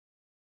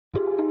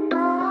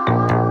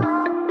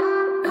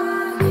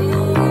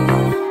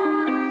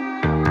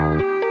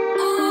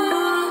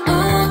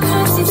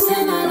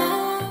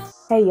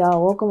Hey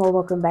y'all, welcome or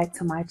welcome back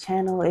to my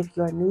channel. If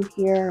you're new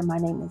here, my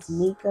name is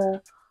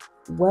Nika.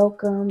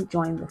 Welcome,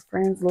 join the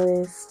friends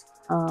list,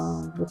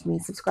 which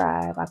means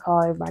subscribe. I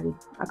call y'all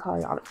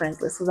the friends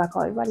list because I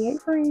call everybody hey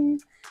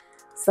friend.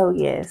 So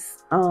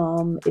yes,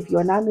 if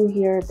you're not new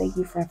here, thank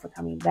you friend for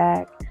coming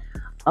back.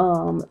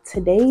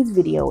 Today's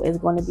video is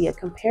going to be a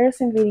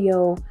comparison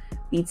video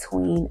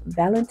between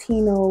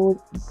Valentino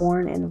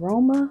Born in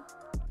Roma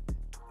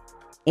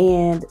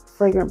and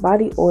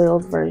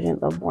FragrantBodyOilz version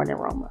of Born in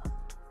Roma.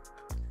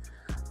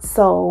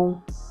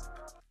 So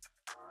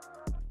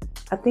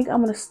I think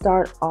I'm going to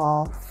start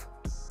off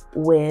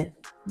with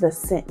the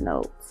scent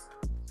notes.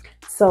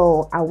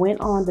 So I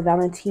went on the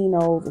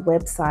Valentino's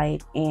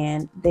website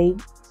and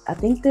I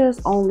think there's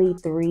only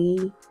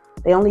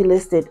they only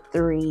listed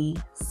 3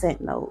 scent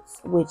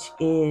notes, which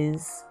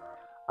is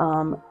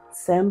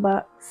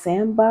sambac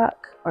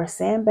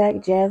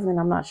jasmine,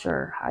 I'm not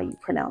sure how you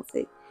pronounce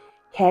it,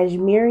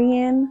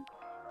 cashmerian,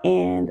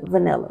 and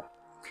vanilla.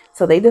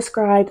 So they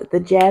described the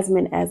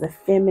jasmine as a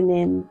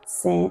feminine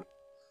scent,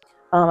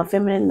 a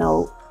feminine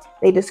note.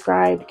 They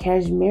described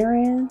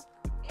cashmerian.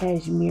 I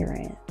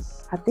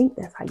think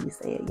that's how you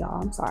say it,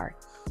 y'all. I'm sorry.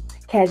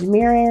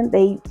 Cashmerian,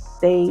 they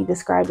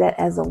described that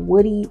as a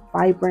woody,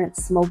 vibrant,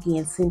 smoky,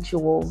 and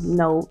sensual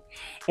note.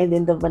 And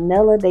then the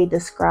vanilla they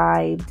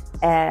described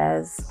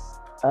as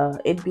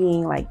it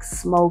being like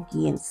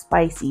smoky and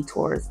spicy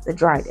towards the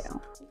dry down.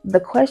 The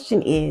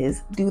question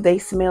is, do they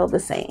smell the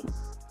same?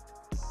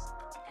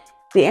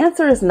 The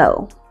answer is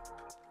no.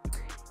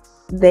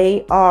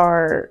 They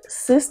are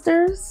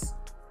sisters,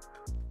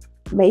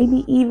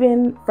 maybe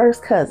even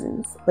first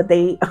cousins, but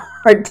they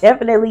are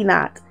definitely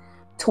not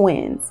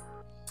twins.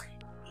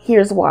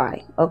 Here's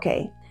why.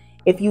 Okay,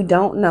 if you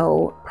don't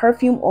know,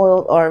 perfume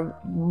oils are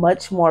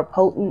much more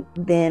potent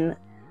than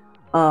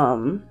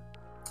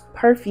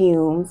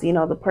perfumes. You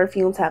know, the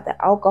perfumes have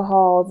the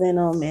alcohols in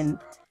them and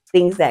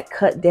things that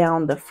cut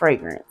down the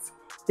fragrance.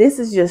 This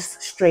is just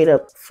straight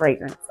up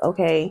fragrance,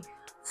 okay?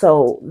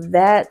 So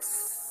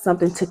that's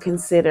something to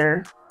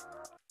consider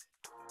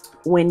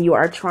when you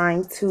are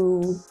trying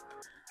to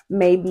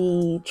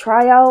maybe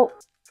try out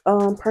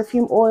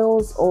perfume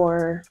oils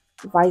or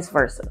vice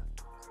versa.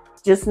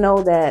 Just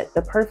know that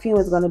the perfume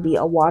is going to be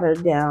a little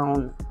watered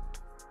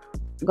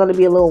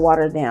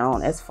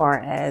down as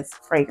far as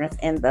fragrance,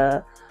 and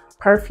the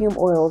perfume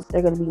oils,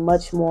 they're going to be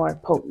much more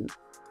potent.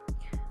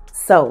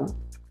 So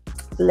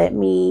let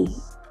me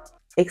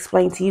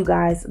explain to you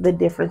guys the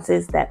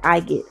differences that I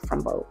get from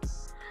both.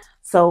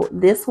 So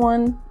this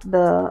one,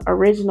 the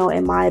original,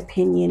 in my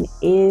opinion,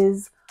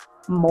 is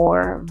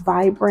more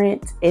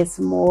vibrant. It's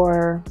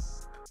more,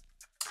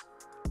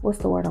 what's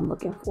the word I'm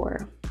looking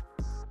for?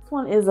 This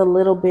one is a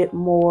little bit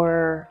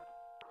more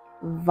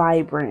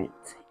vibrant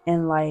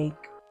and like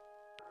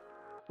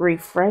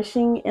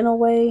refreshing in a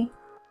way.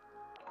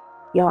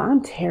 Y'all,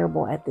 I'm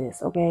terrible at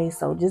this, okay?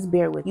 So just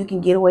bear with me. You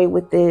can get away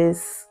with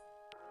this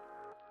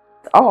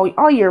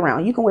all year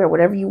round. You can wear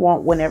whatever you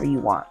want, whenever you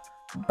want.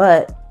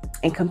 But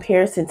in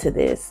comparison to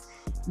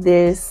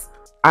this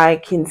I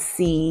can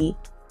see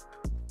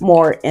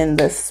more in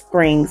the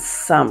spring,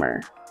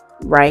 summer,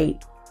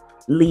 right?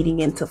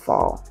 Leading into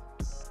fall.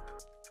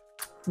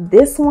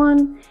 This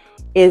one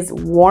is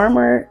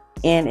warmer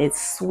and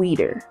it's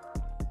sweeter.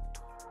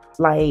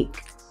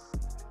 Like,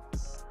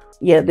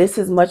 yeah, this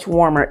is much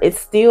warmer. It's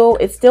still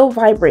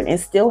vibrant. It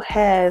still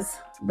has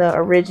the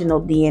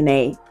original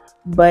DNA,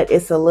 but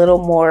it's a little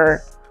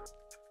more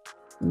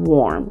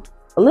warm,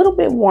 a little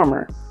bit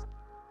warmer.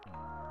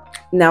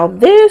 Now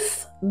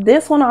this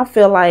one I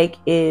feel like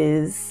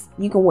is,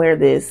 you can wear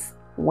this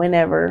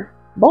whenever,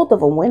 both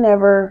of them,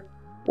 whenever,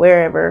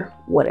 wherever,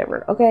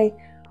 whatever, okay?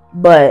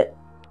 But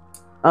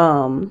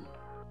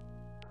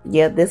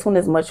yeah, this one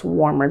is much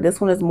warmer.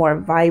 This one is more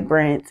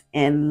vibrant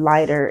and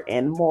lighter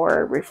and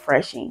more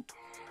refreshing.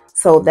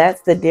 So that's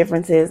the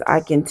differences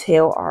I can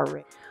tell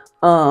already.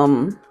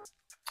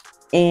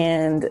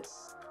 And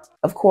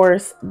of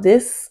course,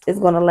 this is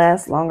going to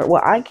last longer.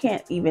 Well, I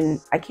can't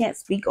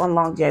speak on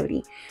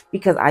longevity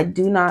because I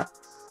do not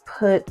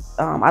put,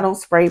 I don't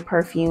spray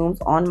perfumes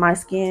on my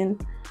skin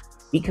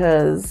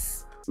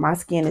because my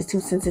skin is too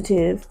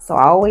sensitive. So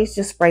I always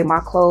just spray my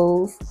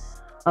clothes.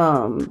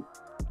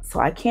 So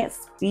I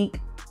can't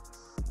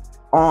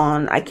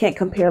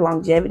compare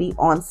longevity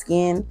on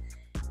skin.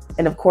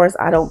 And of course,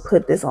 I don't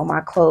put this on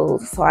my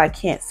clothes, so I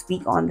can't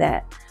speak on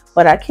that.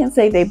 But I can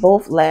say they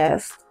both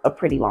last a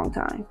pretty long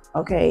time.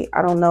 Okay,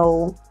 I don't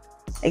know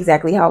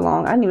exactly how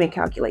long. I didn't even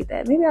calculate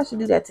that. Maybe I should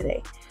do that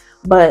today.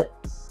 But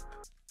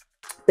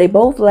they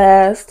both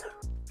last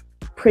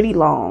pretty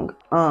long.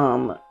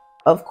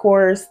 Of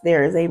course,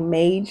 there is a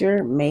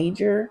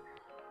major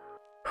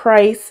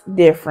price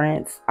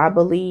difference. I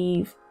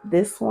believe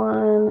this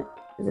one,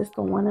 is this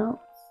the 1 ounce?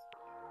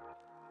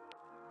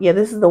 Yeah,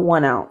 this is the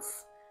 1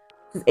 ounce.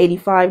 This is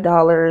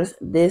 $85.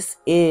 This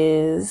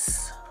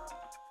is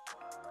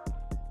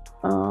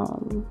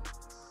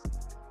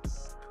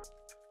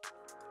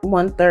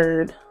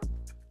 1/3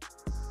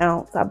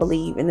 ounce, I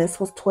believe, and this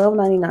was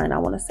 $12.99. I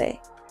want to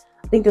say,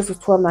 I think this was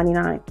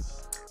 $12.99.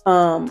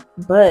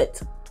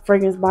 But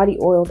Fragrance Body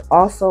Oils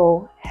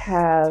also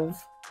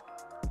have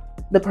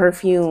the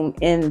perfume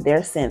in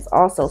their scents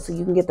also, so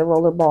you can get the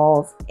roller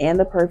balls and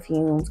the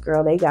perfumes.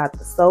 Girl, they got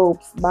the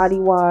soaps, body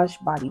wash,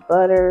 body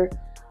butter,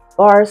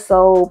 bar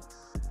soap.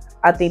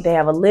 I think they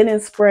have a linen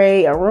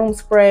spray, a room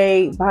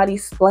spray, body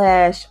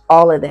splash,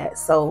 all of that.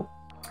 So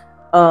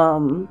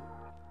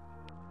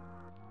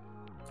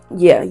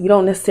yeah, you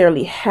don't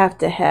necessarily have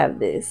to have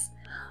this.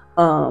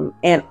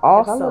 And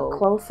also, if I look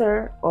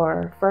closer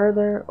or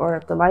further, or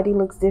if the lighting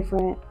looks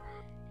different,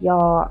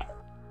 y'all,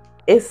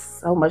 it's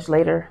so much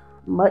later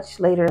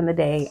in the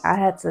day. I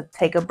had to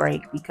take a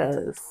break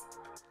because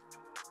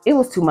it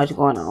was too much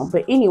going on.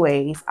 But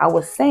anyways, I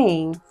was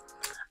saying,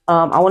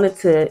 I wanted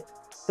to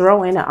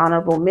throw in an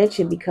honorable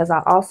mention because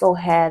I also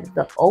had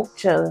the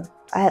Ocha.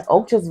 I had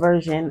Ocha's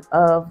version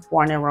of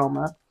Born in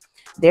Roma.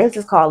 Theirs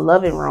is called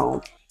Love in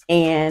Rome.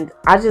 And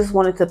I just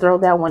wanted to throw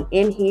that one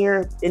in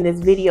here in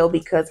this video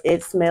because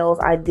it smells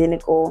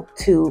identical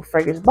to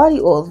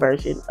FragrantBodyOilz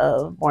version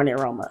of Born in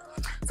Roma.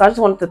 So I just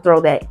wanted to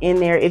throw that in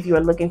there. If you're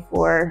looking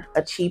for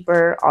a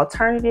cheaper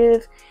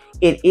alternative,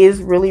 it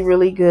is really,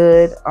 really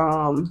good.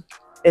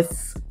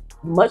 It's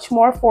much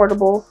more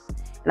affordable.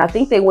 And I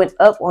think they went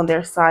up on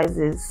their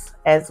sizes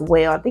as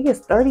well. I think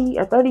it's $30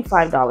 or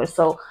 $35.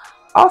 So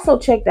also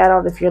check that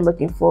out if you're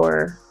looking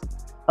for,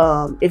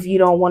 if you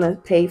don't want to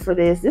pay for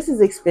this. This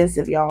is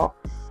expensive, y'all.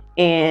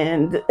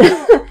 And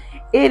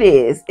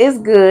it's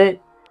good,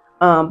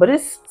 but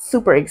it's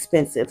super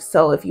expensive.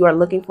 So if you are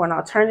looking for an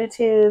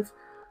alternative,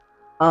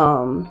 a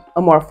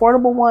more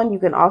affordable one, you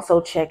can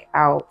also check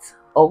out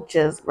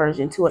Ocha's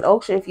version 2. And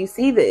Ocha, if you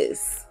see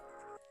this,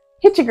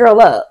 hit your girl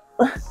up.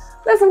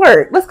 Let's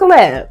work. Let's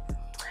collab.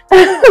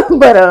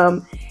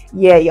 But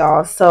yeah,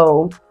 y'all.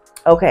 So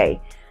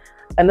okay,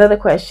 another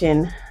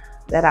question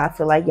that I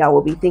feel like y'all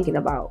will be thinking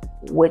about: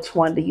 which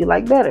one do you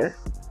like better?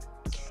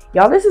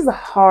 Y'all, this is a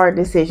hard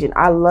decision.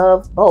 I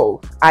love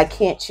both. I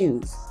can't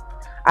choose.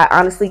 I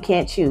honestly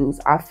can't choose.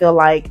 I feel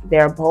like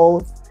they're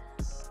both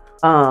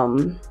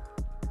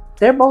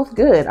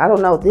good. I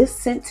don't know. This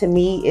scent to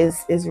me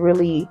is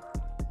really,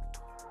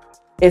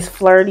 it's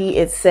flirty,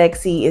 it's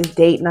sexy, it's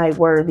date night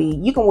worthy.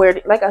 You can wear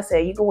it, like I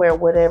said, you can wear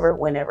whatever,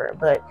 whenever.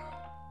 But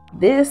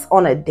this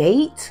on a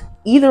date,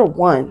 either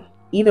one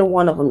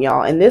of them,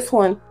 y'all. And this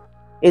one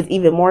is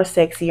even more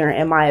sexier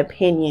in my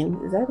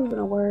opinion. Is that even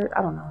a word?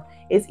 I don't know.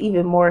 It's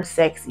even more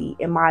sexy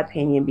in my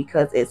opinion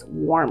because it's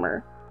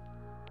warmer.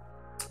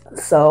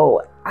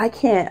 So I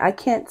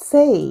can't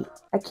say.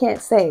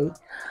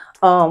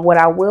 What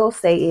I will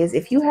say is,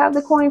 if you have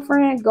the coin,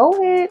 friend, go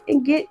ahead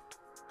and get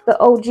the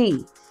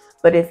OG.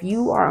 But if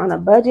you are on a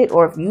budget,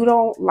 or if you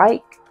don't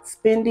like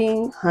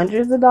spending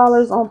hundreds of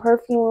dollars on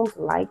perfumes,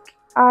 like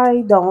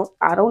I don't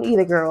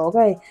either, girl,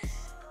 okay?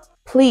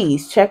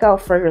 Please check out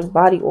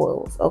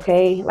FragrantBodyOilz,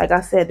 okay? Like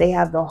I said, they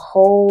have the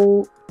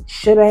whole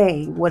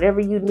shebang.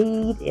 Whatever you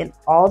need in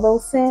all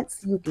those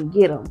scents, you can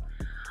get them.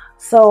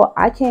 So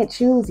I can't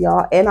choose,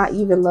 y'all. And I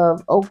even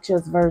love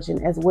Ocha's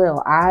version as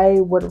well. I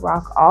would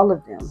rock all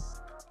of them.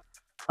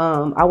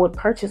 I would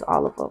purchase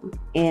all of them.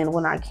 And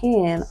when I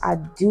can, I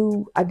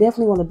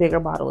definitely want a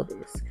bigger bottle of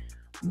this.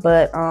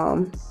 But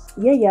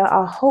yeah,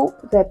 I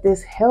hope that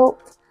this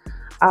helped.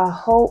 I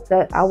hope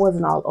that I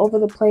wasn't all over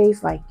the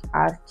place. Like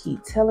I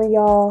keep telling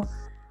y'all,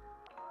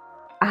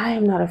 I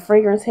am not a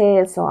fragrance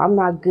head, so I'm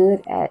not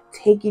good at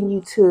taking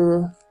you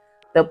to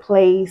the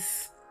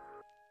place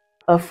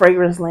of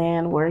fragrance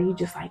land where you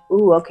just like,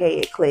 ooh, okay,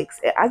 it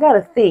clicks. I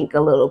gotta think a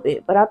little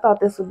bit, but I thought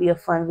this would be a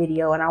fun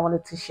video and I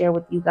wanted to share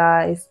with you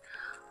guys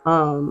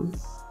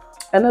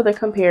another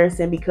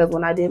comparison, because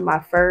when I did my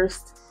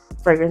first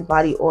fragrance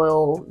body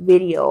oil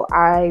video,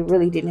 I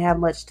really didn't have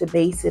much to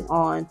base it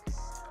on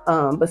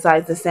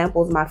besides the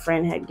samples my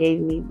friend had gave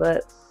me,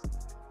 but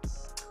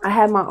I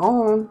had my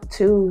own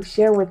to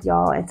share with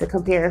y'all and to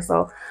compare.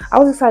 So I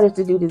was excited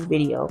to do this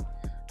video.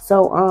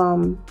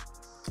 So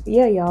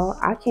yeah, y'all,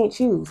 I can't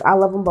choose. I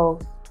love them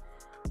both.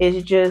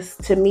 It's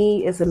just, to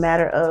me, it's a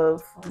matter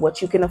of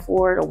what you can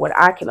afford or what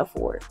I can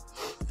afford.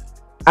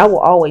 I will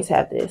always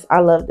have this. I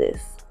love this.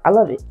 I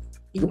love it.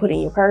 You can put it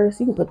in your purse.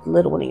 You can put the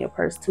little one in your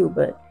purse too,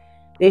 but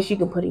this you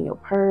can put in your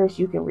purse.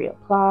 You can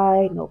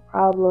reapply, no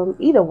problem.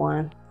 Either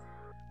one.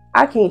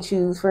 I can't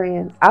choose,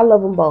 friend. I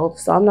love them both,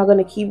 so I'm not going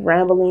to keep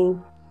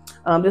rambling.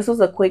 This was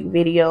a quick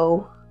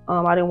video.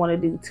 I didn't want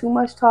to do too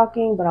much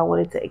talking, but I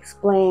wanted to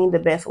explain the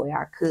best way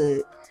I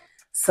could.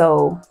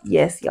 So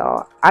yes,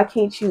 y'all, I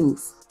can't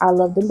choose. I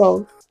love them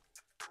both,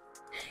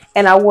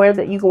 and I wear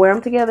that. You can wear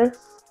them together,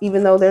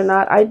 even though they're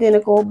not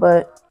identical,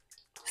 but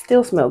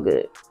still smell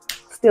good,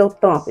 still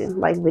thumping,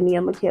 like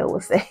Vinia McKell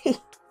would say.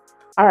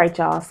 All right,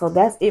 y'all. So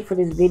that's it for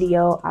this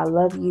video. I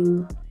love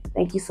you.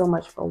 Thank you so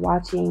much for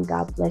watching.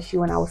 God bless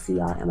you, and I will see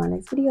y'all in my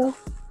next video.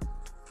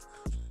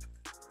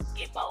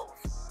 Get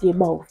both. Get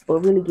both, but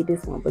really get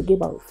this one, but get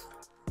both.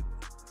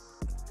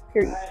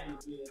 Period.